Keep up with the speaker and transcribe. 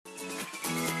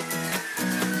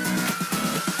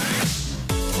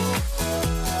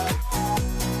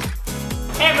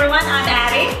everyone, I'm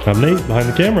Addie. I'm Nate, behind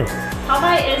the camera.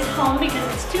 Papa is home because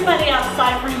it's too muddy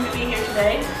outside for him to be here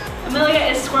today. Amelia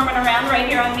is squirming around right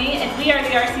here on me, and we are the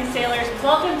RC Sailors.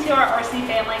 Welcome to our RC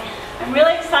family. I'm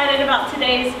really excited about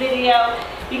today's video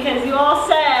because you all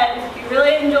said you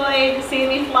really enjoyed seeing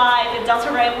me fly the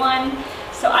Delta Ray 1.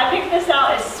 So I picked this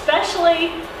out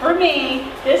especially for me.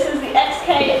 This is the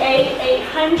XK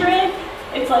A800.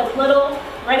 It's like little,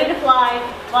 ready to fly,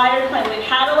 glider plane. We've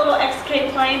had a little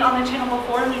XK plane on the channel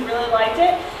before and we really liked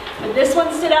it. But this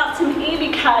one stood out to me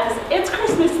because it's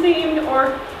Christmas themed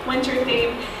or winter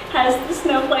themed. Has the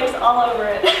snowflakes all over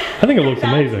it. I think it looks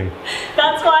amazing.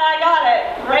 That's why I got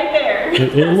it right there.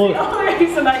 That's the only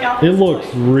reason I got this. It looks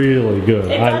really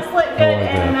good. It does look good,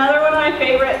 and another one of my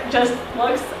favorite just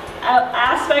looks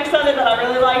aspects of it that I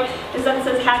really like is that it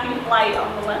says Happy Flight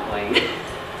on the left wing.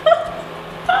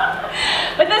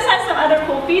 But this has some other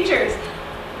cool features.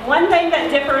 One thing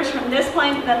that differs from this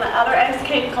plane than the other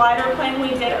XK glider plane we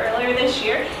did earlier this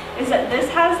year is that this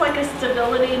has like a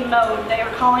stability mode. They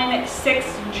are calling it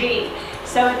 6G.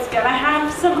 So it's going to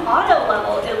have some auto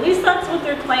level. At least that's what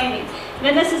they're claiming. And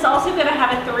then this is also going to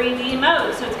have a 3D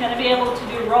mode. So it's going to be able to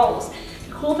do rolls.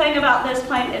 The cool thing about this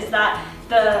plane is that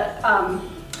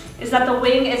the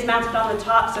wing is mounted on the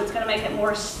top, so it's going to make it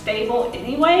more stable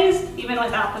anyways, even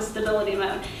without the stability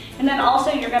mode. And then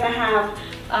also you're going to have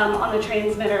on the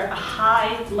transmitter a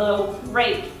high-low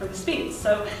rate for the speeds.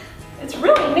 So it's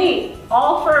really neat,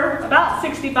 all for about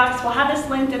 60 bucks. We'll have this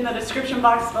linked in the description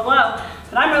box below,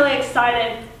 but I'm really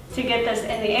excited to get this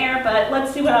in the air, but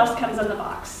let's see what else comes in the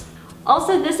box.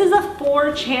 Also, this is a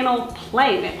 4-channel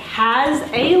plane. It has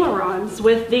ailerons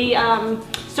with the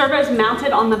servos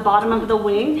mounted on the bottom of the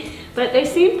wing, but they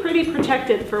seem pretty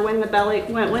protected for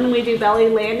when we do belly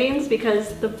landings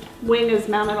because the wing is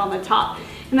mounted on the top.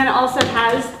 And then it also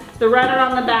has the rudder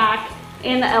on the back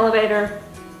and the elevator,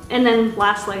 and then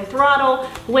lastly throttle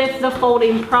with the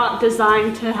folding prop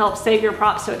designed to help save your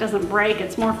prop so it doesn't break.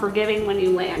 It's more forgiving when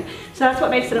you land. So that's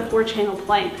what makes it a 4-channel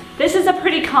plane. This is a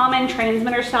pretty common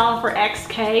transmitter style for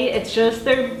XK. It's just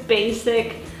their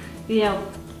basic, you know,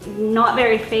 not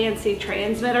very fancy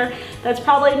transmitter. That's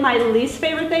probably my least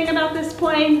favorite thing about this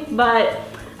plane, but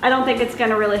I don't think it's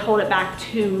gonna really hold it back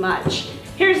too much.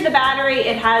 Here's the battery.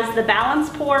 It has the balance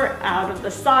port out of the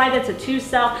side. It's a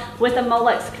 2-cell with a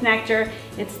Molex connector.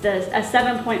 It's a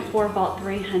 7.4 volt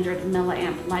 300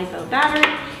 milliamp LiPo battery.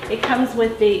 It comes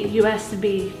with the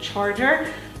USB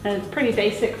charger. It's pretty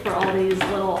basic for all these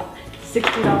little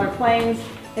 $60 planes.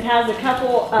 It has a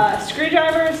couple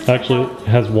screwdrivers. Actually, it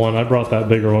has one. I brought that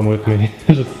bigger one with me.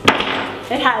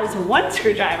 It has one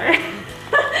screwdriver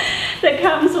that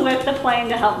comes with the plane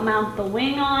to help mount the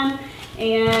wing on.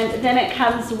 And then it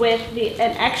comes with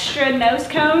an extra nose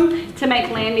cone to make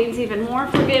landings even more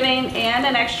forgiving and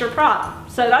an extra prop.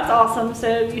 So that's awesome.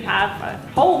 So you have a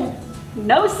whole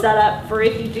nose setup for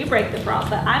if you do break the prop.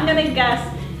 But I'm gonna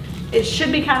guess it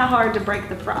should be kind of hard to break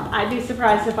the prop. I'd be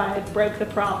surprised if I broke the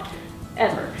prop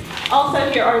ever. Also,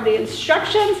 here are the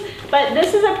instructions, but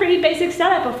this is a pretty basic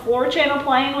setup, a 4-channel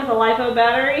plane with a LiPo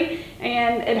battery,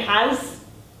 and it has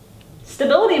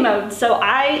stability mode. So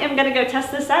I am gonna go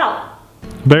test this out.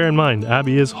 Bear in mind,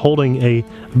 Abby is holding a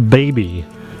baby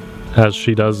as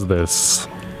she does this.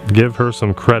 Give her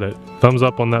some credit. Thumbs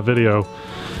up on that video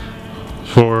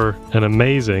for an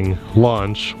amazing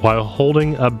launch while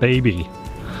holding a baby.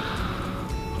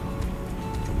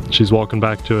 She's walking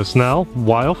back to us now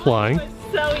while flying. It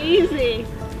was so easy.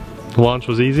 The launch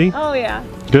was easy? Oh yeah.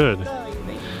 Good. So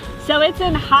easy. So it's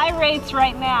in high rates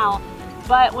right now,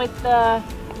 but with the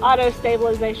auto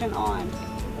stabilization on.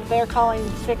 They're calling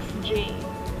 6G.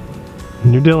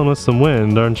 You're dealing with some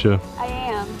wind, aren't you? I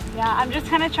am. Yeah, I'm just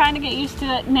kind of trying to get used to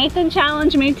it. Nathan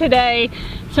challenged me today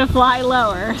to fly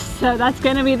lower, so that's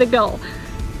going to be the goal.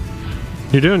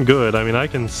 You're doing good. I mean, I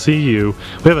can see you.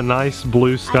 We have a nice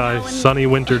blue sky, sunny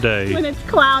winter day. When it's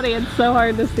cloudy, it's so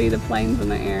hard to see the planes in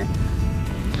the air.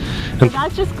 So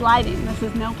that's just gliding. This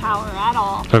is no power at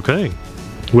all. Okay.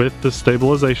 With the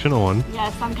stabilization on.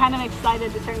 Yes, I'm kind of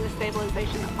excited to turn the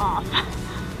stabilization off.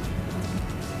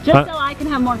 Just so I can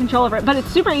have more control over it. But it's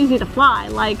super easy to fly.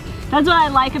 Like, that's what I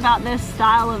like about this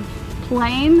style of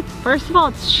plane. First of all,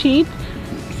 it's cheap.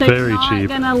 So you're not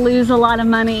gonna lose a lot of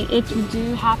money if you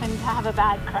do happen to have a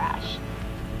bad crash.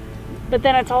 But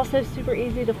then it's also super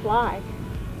easy to fly.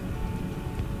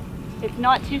 It's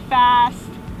not too fast.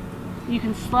 You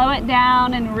can slow it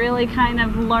down and really kind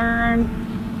of learn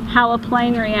how a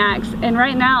plane reacts. And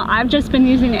right now, I've just been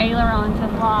using aileron to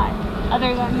fly.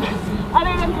 Other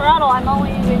than throttle, I'm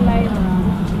only using the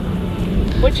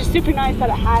aileron, which is super nice that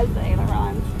it has the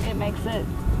ailerons. It makes it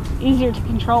easier to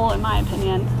control, in my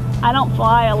opinion. I don't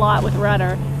fly a lot with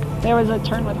rudder, There was a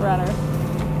turn with rudder.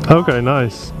 Okay,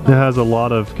 nice. It has a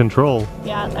lot of control.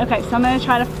 Yeah, okay, so I'm gonna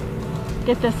try to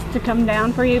get this to come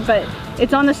down for you, but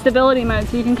it's on the stability mode,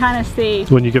 so you can kind of see.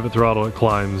 When you give it throttle, it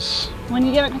climbs. When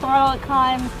you give it throttle, it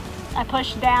climbs. I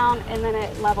push down, and then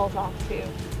it levels off too.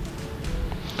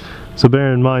 So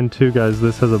bear in mind too, guys,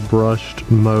 this has a brushed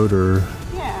motor.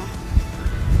 Yeah.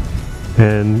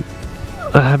 And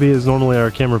Abby is normally our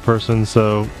camera person,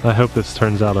 so I hope this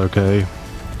turns out okay.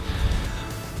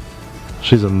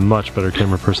 She's a much better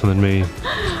camera person than me.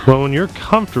 Well, when you're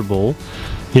comfortable,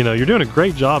 you know, you're doing a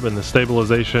great job in the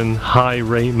stabilization high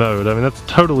rate mode. I mean, that's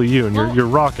totally you, and you're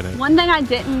rocking it. One thing I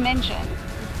didn't mention,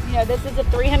 you know, this is a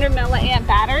 300 milliamp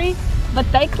battery,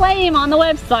 but they claim on the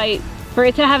website for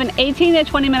it to have an 18 to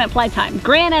 20 minute flight time.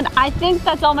 Granted, I think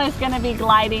that's almost gonna be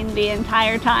gliding the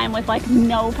entire time with like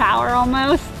no power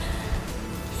almost.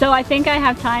 So I think I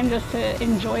have time just to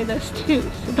enjoy this too,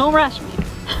 so don't rush me.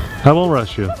 I won't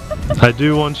rush you. I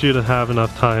do want you to have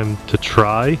enough time to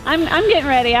try. I'm getting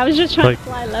ready. I was just trying to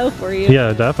fly low for you.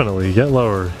 Yeah, definitely. Get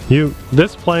lower.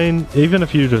 This plane, even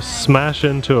if you just smash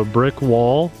into a brick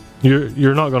wall,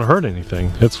 you're not going to hurt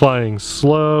anything. It's flying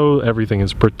slow. Everything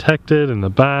is protected in the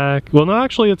back. Well, no,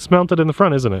 actually, it's mounted in the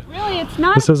front, isn't it? Really, it's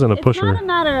not. This isn't a pusher. It's not a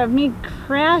matter of me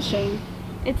crashing.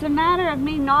 It's a matter of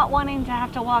me not wanting to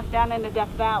have to walk down into Death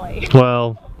Valley.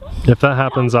 Well, if that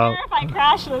happens, I don't care if I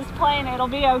crash this plane, it'll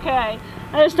be okay.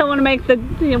 I just don't want to make the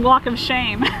walk of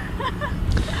shame.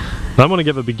 I'm going to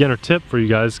give a beginner tip for you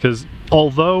guys, because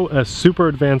although a super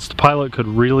advanced pilot could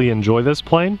really enjoy this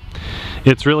plane,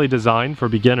 it's really designed for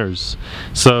beginners.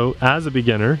 So as a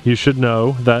beginner, you should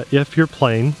know that if your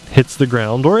plane hits the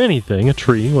ground or anything, a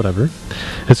tree, whatever,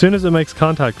 as soon as it makes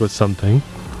contact with something,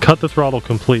 cut the throttle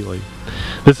completely.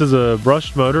 This is a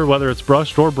brushed motor, whether it's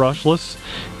brushed or brushless.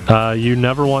 You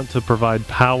never want to provide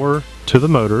power to the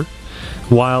motor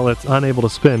while it's unable to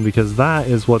spin, because that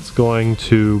is what's going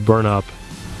to burn up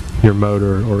your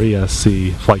motor or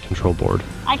ESC flight control board.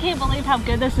 I can't believe how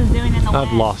good this is doing in the wind.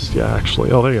 I've lost you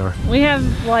actually. Oh, there you are. We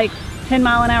have like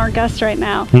 10-mile-an-hour gusts right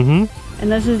now. Mm-hmm.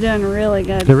 And this is doing really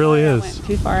good. It really is. I went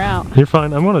too far out. You're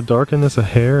fine. I'm going to darken this a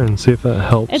hair and see if that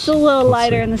helps. It's a little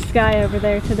lighter in the sky over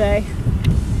there today.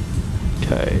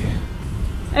 Okay.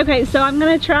 Okay, so I'm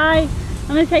going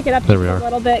to take it up There just we a are.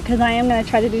 little bit, because I am going to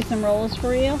try to do some rolls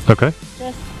for you. Okay.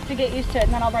 Just to get used to it,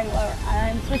 and then I'll bring it lower.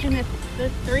 I'm switching to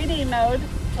this 3D mode,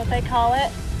 what they call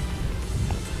it.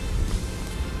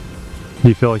 Do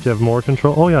you feel like you have more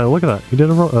control? Oh yeah, look at that. You did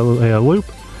a loop.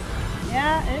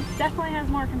 Yeah, it definitely has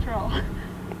more control.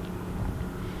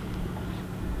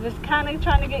 Just kind of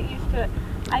trying to get used to it.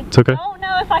 I don't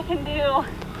know if I can do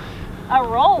a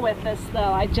roll with this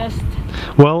though.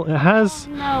 Well, it has. I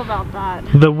don't know about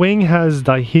that. The wing has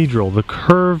dihedral, the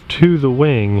curve to the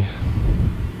wing,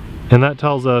 and that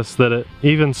tells us that it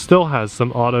even still has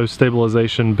some auto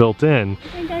stabilization built in. I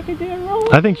think I could do a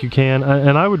roll. I think you can,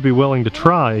 and I would be willing to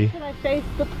try. Should I face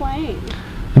the plane?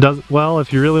 Well,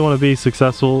 if you really want to be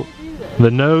successful,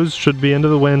 the nose should be into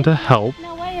the wind to help.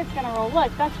 No way it's gonna roll.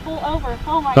 Look, that's full over.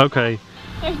 Oh my Okay. God.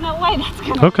 There's no way that's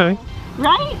gonna Okay. roll.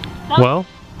 Right? Well,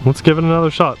 let's give it another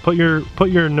shot. Put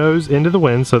your nose into the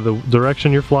wind, so the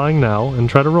direction you're flying now, and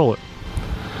try to roll it.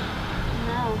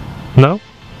 No. No?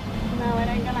 No, it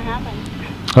ain't gonna happen.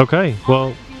 Okay, well.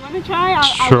 If you want to try,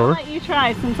 I will let you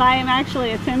try, since I am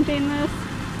actually attempting this.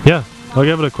 Yeah, I'll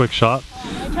give it a quick shot.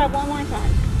 I'm gonna try one more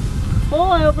time.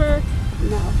 Pull over.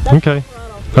 No. That's Okay.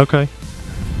 Okay.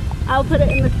 I'll put it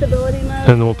in the stability mode. And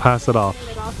then we'll pass it off.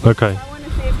 Okay. I want to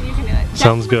see if you can do it.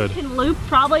 Sounds good.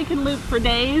 Probably can loop for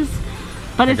days,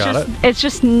 but it's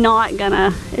just not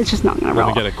gonna roll. Let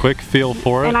me get a quick feel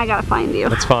for it. And I gotta find you.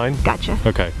 That's fine. Gotcha.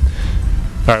 Okay.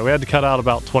 All right, we had to cut out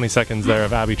about 20 seconds there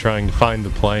of Abby trying to find the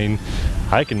plane.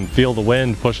 I can feel the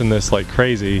wind pushing this like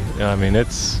crazy. I mean,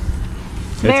 it's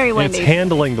very windy. It's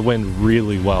handling the wind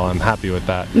really well. I'm happy with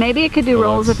that. Maybe it could do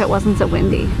rolls if it wasn't so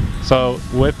windy. So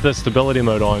with the stability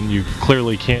mode on, you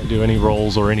clearly can't do any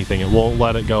rolls or anything. It won't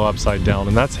let it go upside down,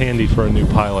 and that's handy for a new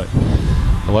pilot.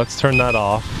 But let's turn that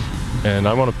off, and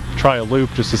I want to try a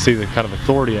loop just to see the kind of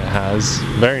authority it has.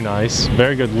 Very nice,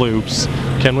 very good loops.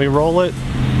 Can we roll it?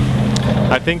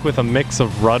 I think with a mix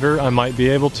of rudder I might be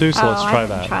able to, so let's try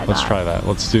that. Let's try that.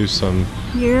 Let's do some.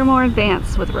 You're more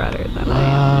advanced with rudder than I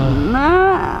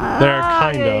am. There,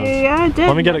 kind of. Yeah,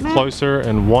 let me get it closer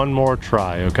and one more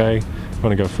try, okay? I'm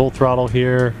gonna go full throttle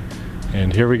here,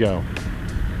 and here we go.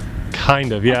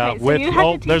 Kind of, yeah. Okay,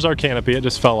 so there's our canopy. It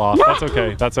just fell off. No! That's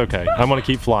okay. That's okay. I'm gonna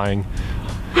keep flying.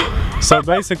 So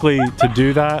basically, to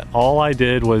do that, all I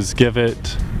did was give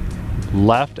it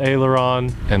left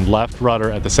aileron and left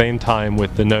rudder at the same time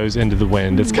with the nose into the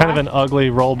wind. It's kind of an ugly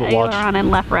roll, but watch. Aileron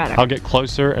and left rudder. I'll get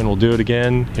closer and we'll do it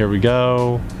again. Here we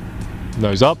go.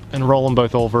 Nose up and roll them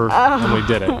both over, and we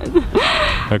did it.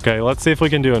 Okay, let's see if we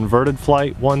can do inverted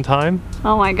flight one time.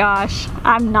 Oh my gosh,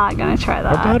 I'm not gonna try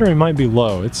that. Our battery might be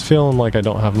low. It's feeling like I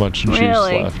don't have much juice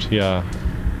Really? left. Yeah.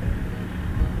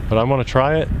 But I want to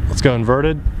try it. Let's go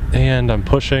inverted. And I'm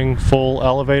pushing full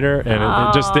elevator, and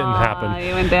it just didn't happen.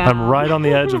 You went down. I'm right on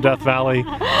the edge of Death Valley.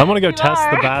 I'm gonna go test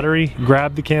the battery,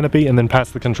 grab the canopy, and then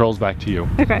pass the controls back to you.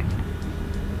 Okay.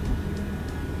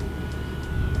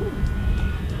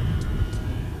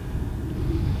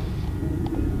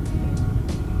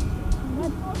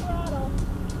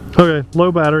 Okay,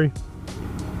 low battery.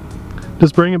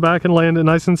 Just bring it back and land it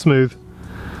nice and smooth.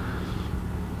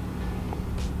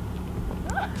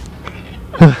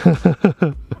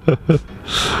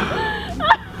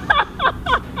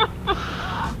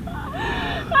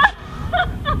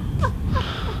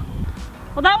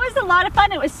 Well, that was a lot of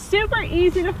fun. It was super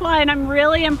easy to fly, and I'm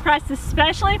really impressed,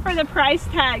 especially for the price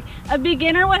tag. A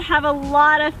beginner would have a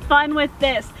lot of fun with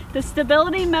this. The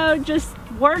stability mode just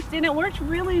worked, and it worked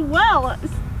really well.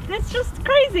 It's just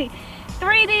crazy.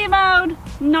 3D mode,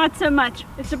 not so much.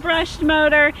 It's a brushed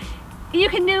motor. You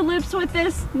can do loops with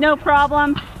this, no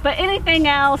problem, but anything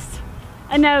else,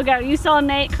 a no-go. You saw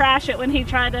Nate crash it when he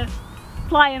tried to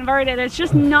fly inverted. It's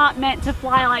just not meant to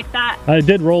fly like that. I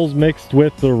did rolls mixed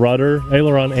with the rudder,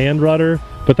 aileron and rudder,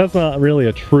 but that's not really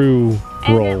a true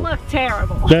roll. And it looked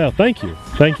terrible. Yeah, thank you,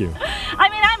 thank you. I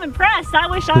mean, I'm impressed. I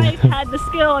wish I had the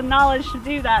skill and knowledge to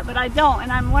do that, but I don't,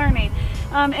 and I'm learning.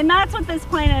 And that's what this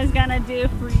plane is gonna do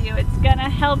for you. It's gonna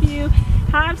help you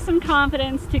have some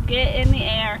confidence to get in the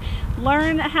air,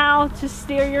 learn how to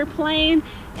steer your plane,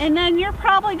 and then you're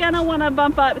probably gonna wanna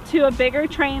bump up to a bigger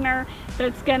trainer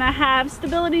that's gonna have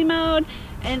stability mode,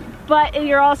 but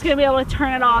you're also gonna be able to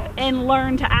turn it off and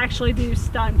learn to actually do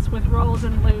stunts with rolls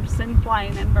and loops and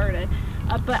flying inverted.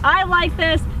 But I like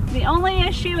this. The only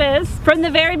issue is, from the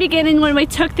very beginning when we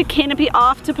took the canopy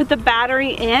off to put the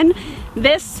battery in,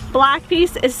 this black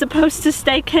piece is supposed to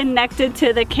stay connected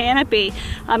to the canopy.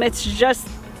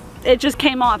 It just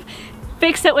came off.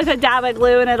 Fix it with a dab of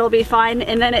glue and it'll be fine,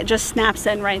 and then it just snaps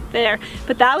in right there.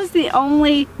 But that was the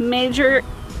only major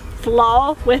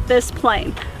flaw with this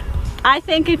plane. I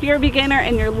think if you're a beginner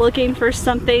and you're looking for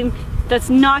something that's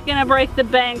not gonna break the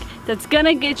bank, that's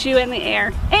gonna get you in the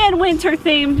air, and winter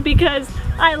themed, because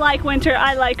I like winter,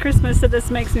 I like Christmas, so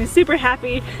this makes me super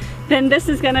happy, then this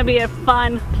is gonna be a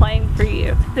fun plane for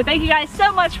you. So thank you guys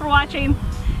so much for watching.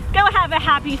 Go have a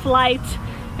happy flight,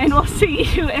 and we'll see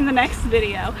you in the next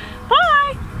video.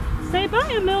 Bye! Say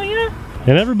bye, Amelia.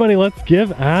 And everybody, let's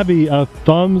give Abby a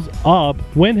thumbs up.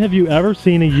 When have you ever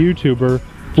seen a YouTuber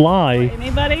fly,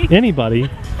 anybody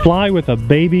fly with a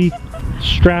baby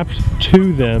strapped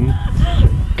to them?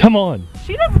 Come on.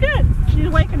 She does good. She's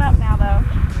waking up now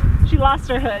though. She lost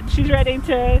her hood. She's ready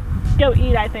to go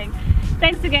eat, I think.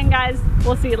 Thanks again, guys.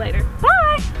 We'll see you later.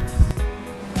 Bye.